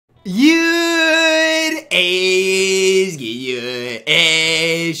Good is good.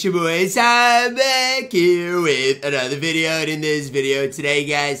 It's your boy Sam back here with another video. And in this video today,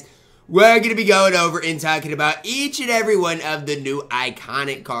 guys, we're going to be going over and talking about each and every one of the new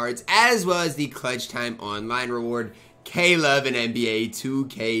iconic cards, as well as the Clutch Time Online reward, K-Love and NBA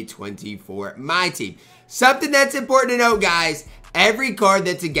 2K24 MyTEAM. Something that's important to note, guys, every card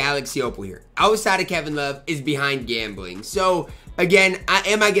that's a Galaxy Opal here, outside of Kevin Love, is behind gambling. So, again,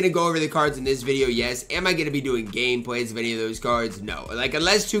 am I going to go over the cards in this video? Yes. Am I going to be doing gameplays of any of those cards? No. Like,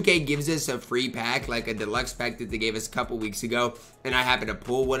 unless 2K gives us a free pack, like a deluxe pack that they gave us a couple weeks ago, and I happen to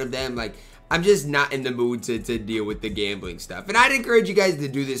pull one of them, like, I'm just not in the mood to deal with the gambling stuff. And I'd encourage you guys to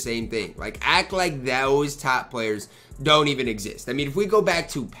do the same thing. Like, act like those top players don't even exist. I mean, if we go back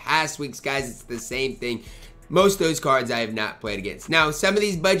to past weeks, guys, it's the same thing. Most of those cards I have not played against. Now, some of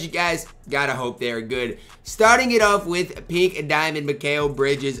these budget guys, gotta hope they're good. Starting it off with Pink Diamond Mikal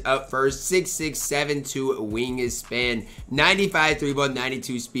Bridges up first. 6'6", 7'2", wingspan, 95 3-ball,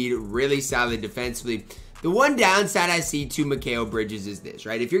 92 speed, really solid defensively. The one downside I see to Mikal Bridges is this,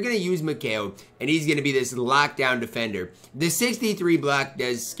 right? If you're going to use Mikal and he's going to be this lockdown defender, the 63 block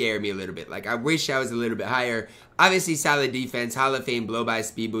does scare me a little bit. Like, I wish I was a little bit higher. Obviously, solid defense, Hall of Fame blow-by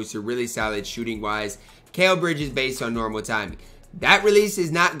speed booster, really solid shooting-wise. Mikal Bridges based on normal timing. That release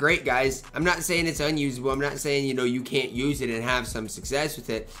is not great, guys. I'm not saying it's unusable. I'm not saying, you know, you can't use it and have some success with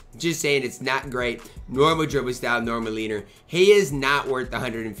it. I'm just saying it's not great. Normal dribble style, normal leaner. He is not worth the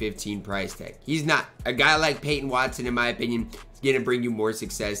 115 price tag. He's not. A guy like Peyton Watson, in my opinion, is going to bring you more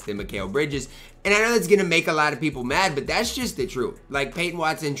success than Mikal Bridges. And I know that's going to make a lot of people mad, but that's just the truth. Like, Peyton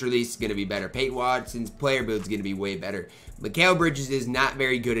Watson's release is going to be better. Peyton Watson's player build is going to be way better. Mikal Bridges is not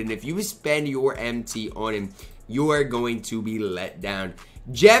very good, and if you spend your MT on him, you are going to be let down.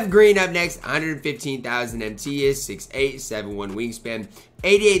 Jeff Green up next, 115,000 MT is 6'8", 7'1" wingspan,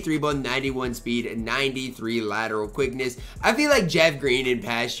 88 3-ball, 91 speed, 93 lateral quickness. I feel like Jeff Green in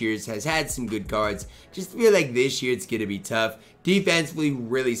past years has had some good cards. Just feel like this year it's going to be tough. Defensively,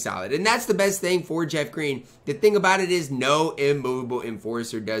 really solid. And that's the best thing for Jeff Green. The thing about it is no immovable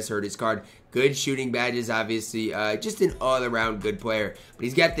enforcer does hurt his card. Good shooting badges, obviously. Just an all-around good player. But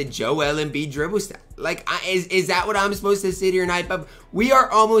he's got the Joel Embiid dribble style. Like, is that what I'm supposed to sit here and hype up? We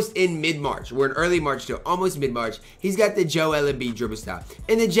are almost in mid-March. We're in early March still, almost mid-March. He's got the Joel Embiid dribble style.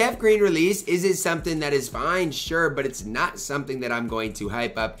 And the Jeff Green release, is it something that is fine? Sure, but it's not something that I'm going to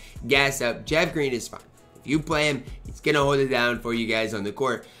hype up, gas up. Jeff Green is fine. If you play him, he's going to hold it down for you guys on the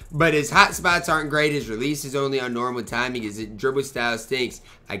court. But his hot spots aren't great. His release is only on normal timing. His dribble style stinks.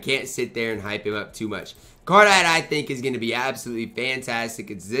 I can't sit there and hype him up too much. Card I think is going to be absolutely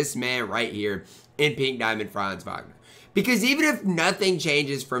fantastic. It's this man right here in Pink Diamond, Franz Wagner. Because even if nothing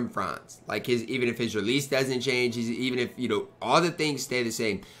changes from Franz, like even if his release doesn't change, even if, you know, all the things stay the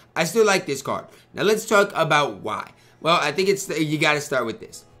same, I still like this card. Now let's talk about why. Well, I think you got to start with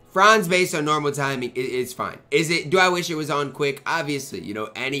this. Franz based on normal timing is fine. Do I wish it was on quick? Obviously, you know,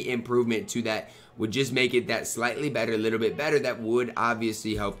 any improvement to that would just make it that slightly better, a little bit better. That would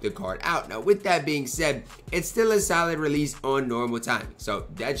obviously help the card out. Now, with that being said, it's still a solid release on normal timing. So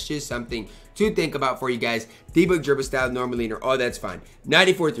that's just something to think about for you guys. TyDeBo dribble style, normal leaner, all that's fine.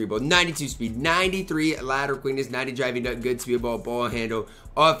 94 3-ball, 92 speed, 93 lateral quickness, 90 driving nut, good speed ball handle,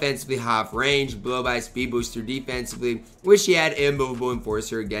 offensively half range, blow by speed booster defensively. Wish he had immovable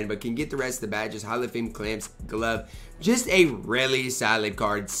enforcer again, but can get the rest of the badges, Hall of Fame clamps, glove. Just a really solid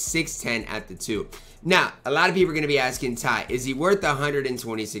card, 6'10" at the 2. Now, a lot of people are going to be asking, Ty, is he worth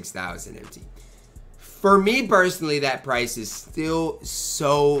 126,000 MT? For me personally, that price is still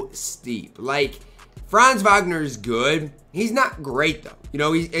so steep. Like, Franz Wagner is good. He's not great, though. You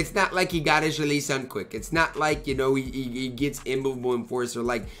know, it's not like he got his release on quick. It's not like, you know, he gets immovable enforcer.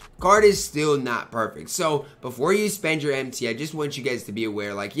 Like, card is still not perfect. So, before you spend your MT, I just want you guys to be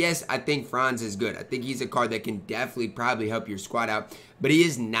aware. Like, yes, I think Franz is good. I think he's a card that can definitely probably help your squad out. But he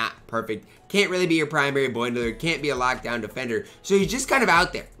is not perfect. Can't really be your primary ball handler. Can't be a lockdown defender. So he's just kind of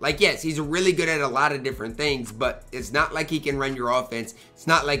out there. Like, yes, he's really good at a lot of different things, but it's not like he can run your offense. It's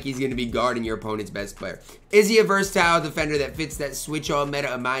not like he's going to be guarding your opponent's best player. Is he a versatile defender that fits that switch all meta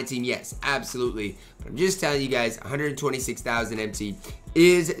of my team? Yes, absolutely. But I'm just telling you guys, 126,000 MT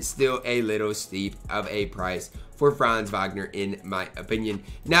is still a little steep of a price for Franz Wagner, in my opinion.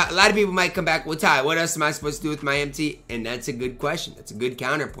 Now, a lot of people might come back, well, Ty, what else am I supposed to do with my MT? And that's a good question. That's a good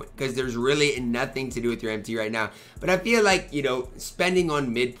counterpoint, because there's really nothing to do with your MT right now. But I feel like, you know, spending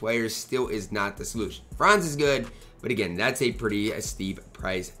on mid players still is not the solution. Franz is good, but again, that's a pretty steep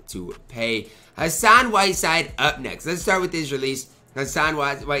price to pay. Hassan Whiteside up next. Let's start with his release. Hassan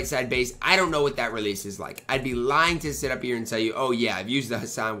Whiteside base, I don't know what that release is like. I'd be lying to sit up here and tell you, oh yeah, I've used the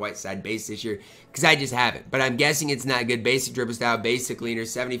Hassan Whiteside base this year, because I just haven't. But I'm guessing it's not good. Basic dribble style, basic leaner,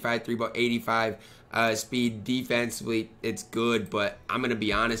 75 3-ball, 85 speed. Defensively, it's good, but I'm going to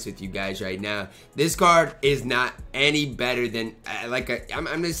be honest with you guys right now. This card is not any better than, I'm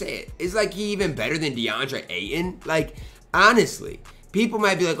going to say it. Is like he even better than DeAndre Ayton? Like, honestly. People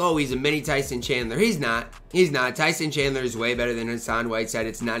might be like, oh, he's a mini Tyson Chandler. He's not. He's not. Tyson Chandler is way better than Hassan Whiteside.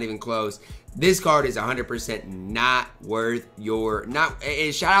 It's not even close. This card is 100% not worth your...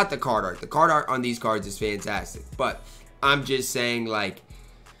 shout out the card art. The card art on these cards is fantastic. But I'm just saying, like,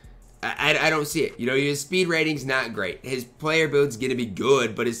 I don't see it. You know, his speed rating's not great. His player build's going to be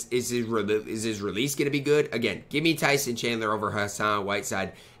good, but is his release going to be good? Again, give me Tyson Chandler over Hassan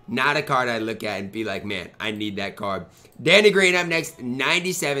Whiteside. Not a card I look at and be like, man, I need that card. Danny Green up next,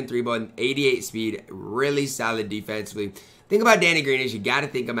 97 3-ball, 88 speed, really solid defensively. Thing about Danny Green is you got to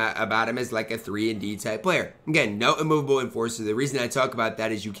think about him as like a 3-and-D type player. Again, no immovable enforcer. The reason I talk about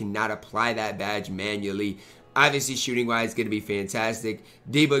that is you cannot apply that badge manually. Obviously, shooting-wise, going to be fantastic.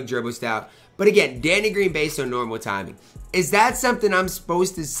 D-book dribble style. But again, Danny Green based on normal timing. Is that something I'm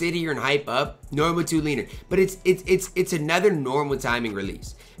supposed to sit here and hype up? Normal 2 leaner. But it's another normal timing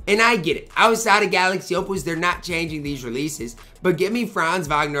release. And I get it. Outside of Galaxy Opals, they're not changing these releases. But give me Franz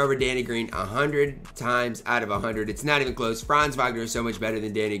Wagner over Danny Green 100 times out of 100. It's not even close. Franz Wagner is so much better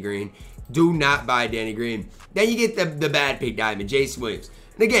than Danny Green. Do not buy Danny Green. Then you get the bad pick diamond, Jason Williams.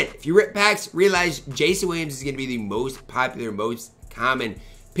 And again, if you rip packs, realize Jason Williams is going to be the most popular, most common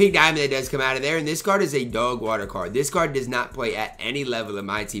pink diamond that does come out of there. And this card is a dog water card. This card does not play at any level of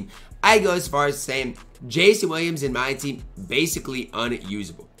my team. I go as far as saying Jason Williams in my team basically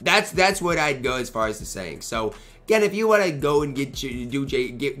unusable. That's what I'd go as far as saying. So again, if you want to go and get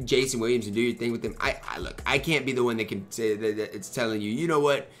Jason Williams and do your thing with him, look, I can't be the one that can say that it's telling you, you know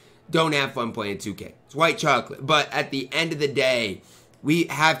what, don't have fun playing 2K. It's white chocolate. But at the end of the day, we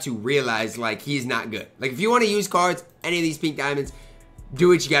have to realize, like, he's not good. Like, if you want to use cards, any of these pink diamonds, do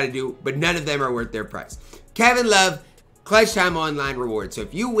what you got to do, but none of them are worth their price. Kevin Love, Clutch Time Online reward. So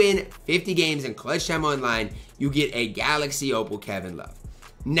if you win 50 games in Clutch Time Online, you get a Galaxy Opal Kevin Love.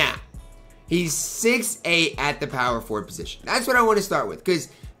 Now, he's 6'8" at the power forward position. That's what I want to start with, because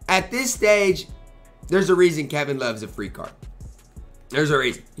at this stage, there's a reason Kevin Love's a free card. There's a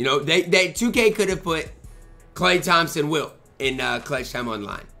reason. You know, they 2K could have put Klay Thompson, Wilt in Clutch Time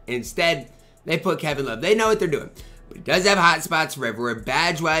Online. Instead, they put Kevin Love. They know what they're doing. But he does have hot spots for everywhere.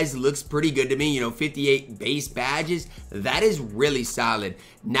 Badge-wise, looks pretty good to me. You know, 58 base badges. That is really solid.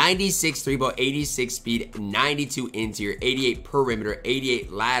 96 3-ball, 86 speed, 92 interior, 88 perimeter,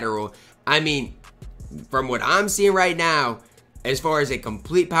 88 lateral. I mean, from what I'm seeing right now, as far as a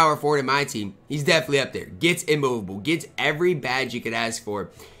complete power forward in my team, he's definitely up there. Gets immovable. Gets every badge you could ask for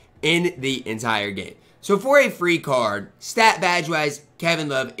in the entire game. So for a free card, stat badge-wise, Kevin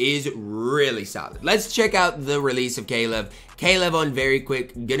Love is really solid. Let's check out the release of K-Love. K-Love on very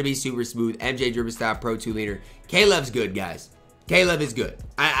quick, gonna be super smooth. MJ dribble style, pro 2 leader. K-Love's good, guys. K-Love is good.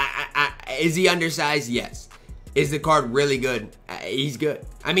 Is he undersized? Yes. Is the card really good? He's good.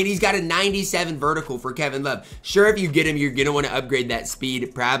 I mean, he's got a 97 vertical for Kevin Love. Sure, if you get him, you're gonna want to upgrade that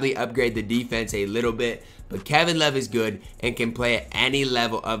speed, probably upgrade the defense a little bit. But Kevin Love is good and can play at any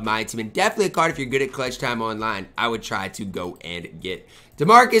level of my team. And definitely a card if you're good at Clutch Time Online, I would try to go and get.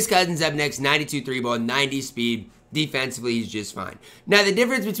 DeMarcus Cousins up next, 92 3-ball, 90 speed. Defensively, he's just fine. Now, the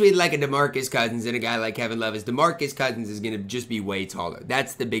difference between like a DeMarcus Cousins and a guy like Kevin Love is DeMarcus Cousins is going to just be way taller.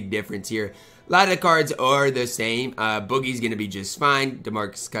 That's the big difference here. A lot of the cards are the same. Boogie's going to be just fine.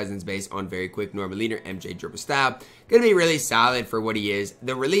 DeMarcus Cousins based on very quick, normal leader, MJ dribble style. Going to be really solid for what he is.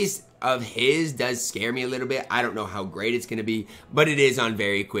 The release of his does scare me a little bit. I don't know how great it's going to be, but it is on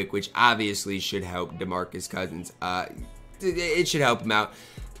very quick, which obviously should help DeMarcus Cousins. It should help him out.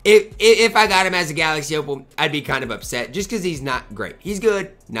 If I got him as a Galaxy Opal, I'd be kind of upset just because he's not great. He's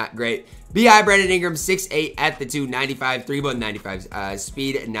good, not great. B.I. Brandon Ingram, 6'8" at the 2, 95 3-ball, 95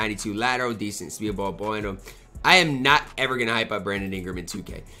 speed, 92 lateral, decent speed ball handle. I am not ever going to hype up Brandon Ingram in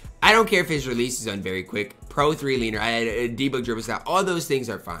 2K. I don't care if his release is on very quick, pro 3 leaner, I had a D-book dribble style, all those things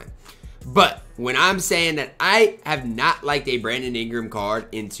are fine. But when I'm saying that I have not liked a Brandon Ingram card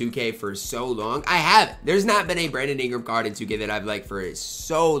in 2K for so long, I haven't. There's not been a Brandon Ingram card in 2K that I've liked for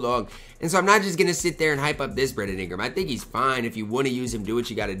so long. And so I'm not just going to sit there and hype up this Brandon Ingram. I think he's fine. If you want to use him, do what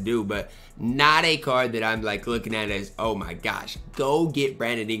you got to do. But not a card that I'm like looking at as, oh my gosh, go get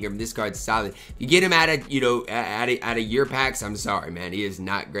Brandon Ingram. This card's solid. You get him out of, out of your packs, I'm sorry, man. He is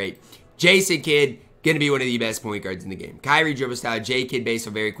not great. Jason Kidd. Going to be one of the best point guards in the game. Kyrie dribble style, J Kidd based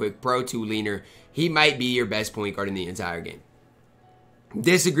on very quick, pro 2 leaner. He might be your best point guard in the entire game.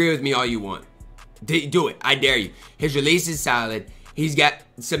 Disagree with me all you want. Do it. I dare you. His release is solid. He's got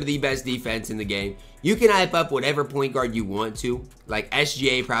some of the best defense in the game. You can hype up whatever point guard you want to. Like,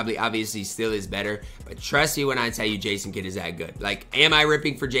 SGA probably obviously still is better. But trust me when I tell you Jason Kidd is that good. Like, am I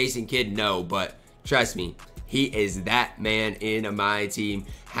ripping for Jason Kidd? No, but trust me. He is that man in my team.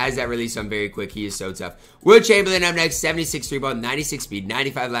 Has that release on very quick. He is so tough. Wilt Chamberlain up next. 76 3-ball, 96 speed,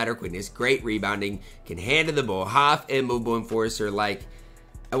 95 lateral quickness. Great rebounding. Can handle the ball. Half immovable enforcer. Like,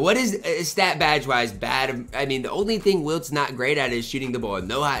 what is stat badge wise bad? I mean, the only thing Wilt's not great at is shooting the ball.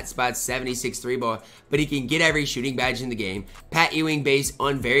 No hot spots, 76 3-ball, but he can get every shooting badge in the game. Pat Ewing base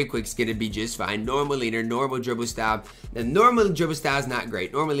on very quick is going to be just fine. Normal leaner, normal dribble style. The normal dribble style is not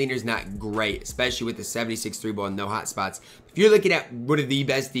great. Normal leaner is not great, especially with the 76 3-ball and no hot spots. If you're looking at one of the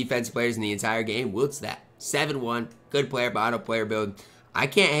best defense players in the entire game, Wilt's that. 7-1, good player, bottle player build. I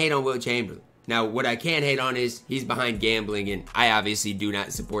can't hate on Wilt Chamberlain. Now, what I can't hate on is he's behind gambling, and I obviously do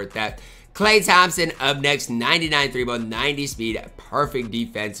not support that. Klay Thompson up next, 99 3-ball, 90 speed, perfect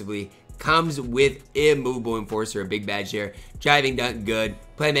defensively. Comes with immovable enforcer, a big badge here. Driving dunk, good.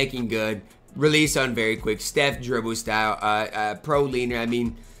 Playmaking, good. Release on very quick. Steph dribble style, pro leaner. I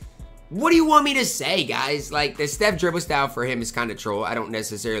mean, what do you want me to say, guys? Like, the Steph dribble style for him is kind of troll. I don't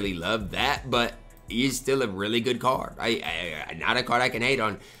necessarily love that, but he's still a really good card. Not a card I can hate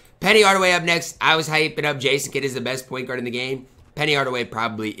on. Penny Hardaway up next. I was hyping up Jason Kidd as the best point guard in the game. Penny Hardaway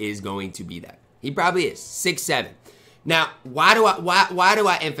probably is going to be that. He probably is. 6'7". Now, why do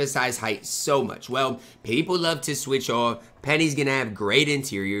I emphasize height so much? Well, people love to switch off. Penny's gonna have great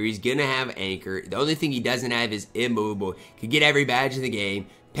interior. He's gonna have anchor. The only thing he doesn't have is immovable. Could get every badge in the game.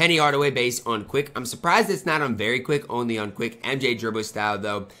 Penny Hardaway based on quick. I'm surprised it's not on very quick, only on quick. MJ dribble style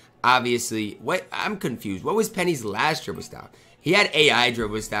though. Obviously, I'm confused. What was Penny's last dribble style? He had AI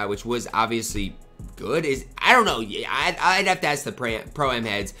dribble style, which was obviously good. I don't know. I'd have to ask the Pro-Am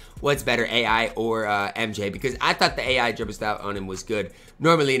heads what's better, AI or MJ, because I thought the AI dribble style on him was good.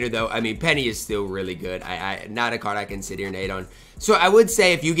 Normal leaner, though, I mean, Penny is still really good. Not a card I can sit here and hate on. So I would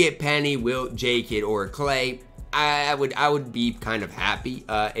say if you get Penny, Wilt, J-Kid, or Klay, I would be kind of happy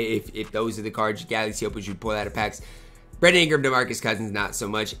if those are the cards Galaxy hopes you'd pull out of packs. Brandon Ingram, DeMarcus Cousins, not so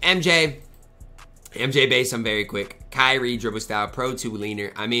much. MJ base, I'm very quick. Kyrie dribble style, Pro 2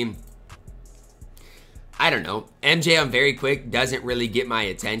 leaner. I mean, I don't know. MJ on very quick doesn't really get my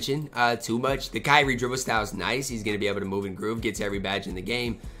attention too much. The Kyrie dribble style is nice. He's going to be able to move and groove, gets every badge in the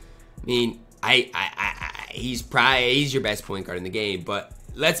game. I mean, he's your best point guard in the game, but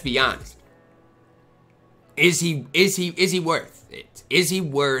let's be honest. Is he worth it? Is he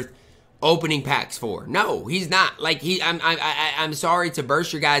worth opening packs for? No, he's not. Like, I'm sorry to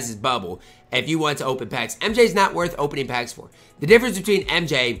burst your guys' bubble if you want to open packs. MJ's not worth opening packs for. The difference between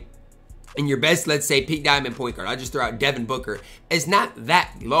MJ and your best, let's say, peak diamond point guard, I'll just throw out Devin Booker, is not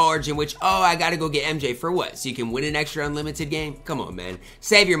that large in which, oh, I got to go get MJ for what? So you can win an extra unlimited game? Come on, man.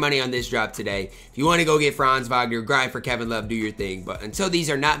 Save your money on this drop today. If you want to go get Franz Wagner, grind for Kevin Love, do your thing. But until these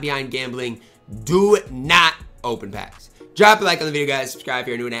are not behind gambling, do not open packs. Drop a like on the video, guys. Subscribe if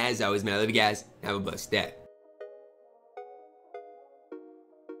you're new, and as always, man, I love you guys. Have a blessed day.